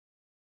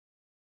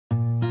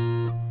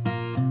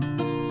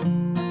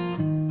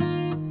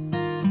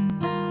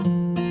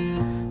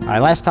All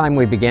right, last time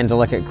we began to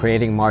look at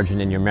creating margin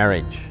in your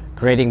marriage.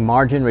 Creating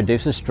margin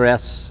reduces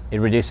stress, it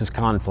reduces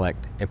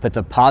conflict, it puts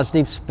a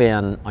positive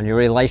spin on your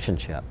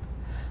relationship.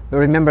 But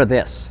remember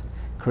this,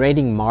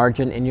 creating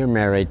margin in your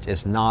marriage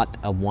is not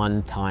a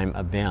one-time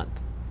event.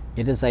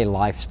 It is a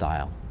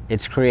lifestyle.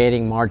 It's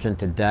creating margin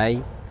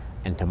today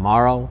and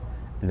tomorrow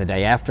and the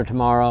day after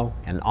tomorrow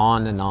and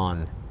on and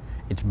on.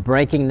 It's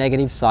breaking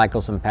negative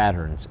cycles and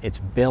patterns. It's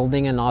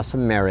building an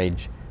awesome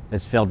marriage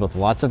that's filled with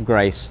lots of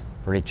grace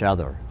for each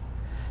other.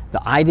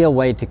 The ideal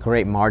way to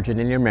create margin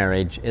in your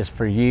marriage is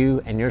for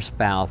you and your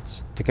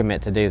spouse to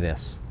commit to do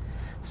this.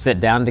 Sit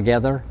down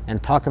together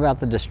and talk about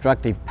the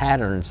destructive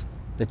patterns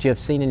that you have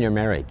seen in your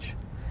marriage.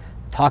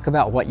 Talk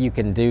about what you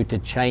can do to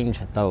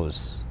change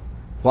those.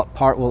 What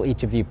part will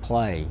each of you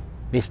play?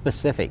 Be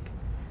specific.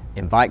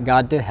 Invite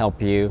God to help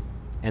you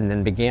and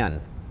then begin.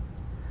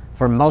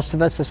 For most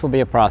of us, this will be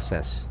a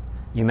process.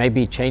 You may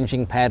be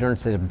changing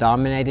patterns that have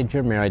dominated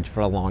your marriage for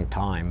a long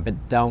time,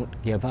 but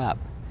don't give up.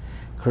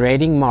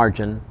 Creating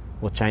margin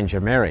will change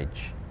your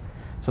marriage.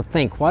 So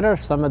think, what are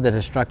some of the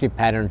destructive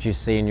patterns you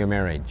see in your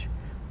marriage?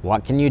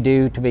 What can you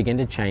do to begin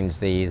to change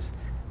these?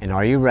 And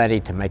are you ready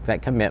to make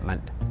that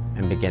commitment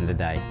and begin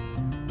today?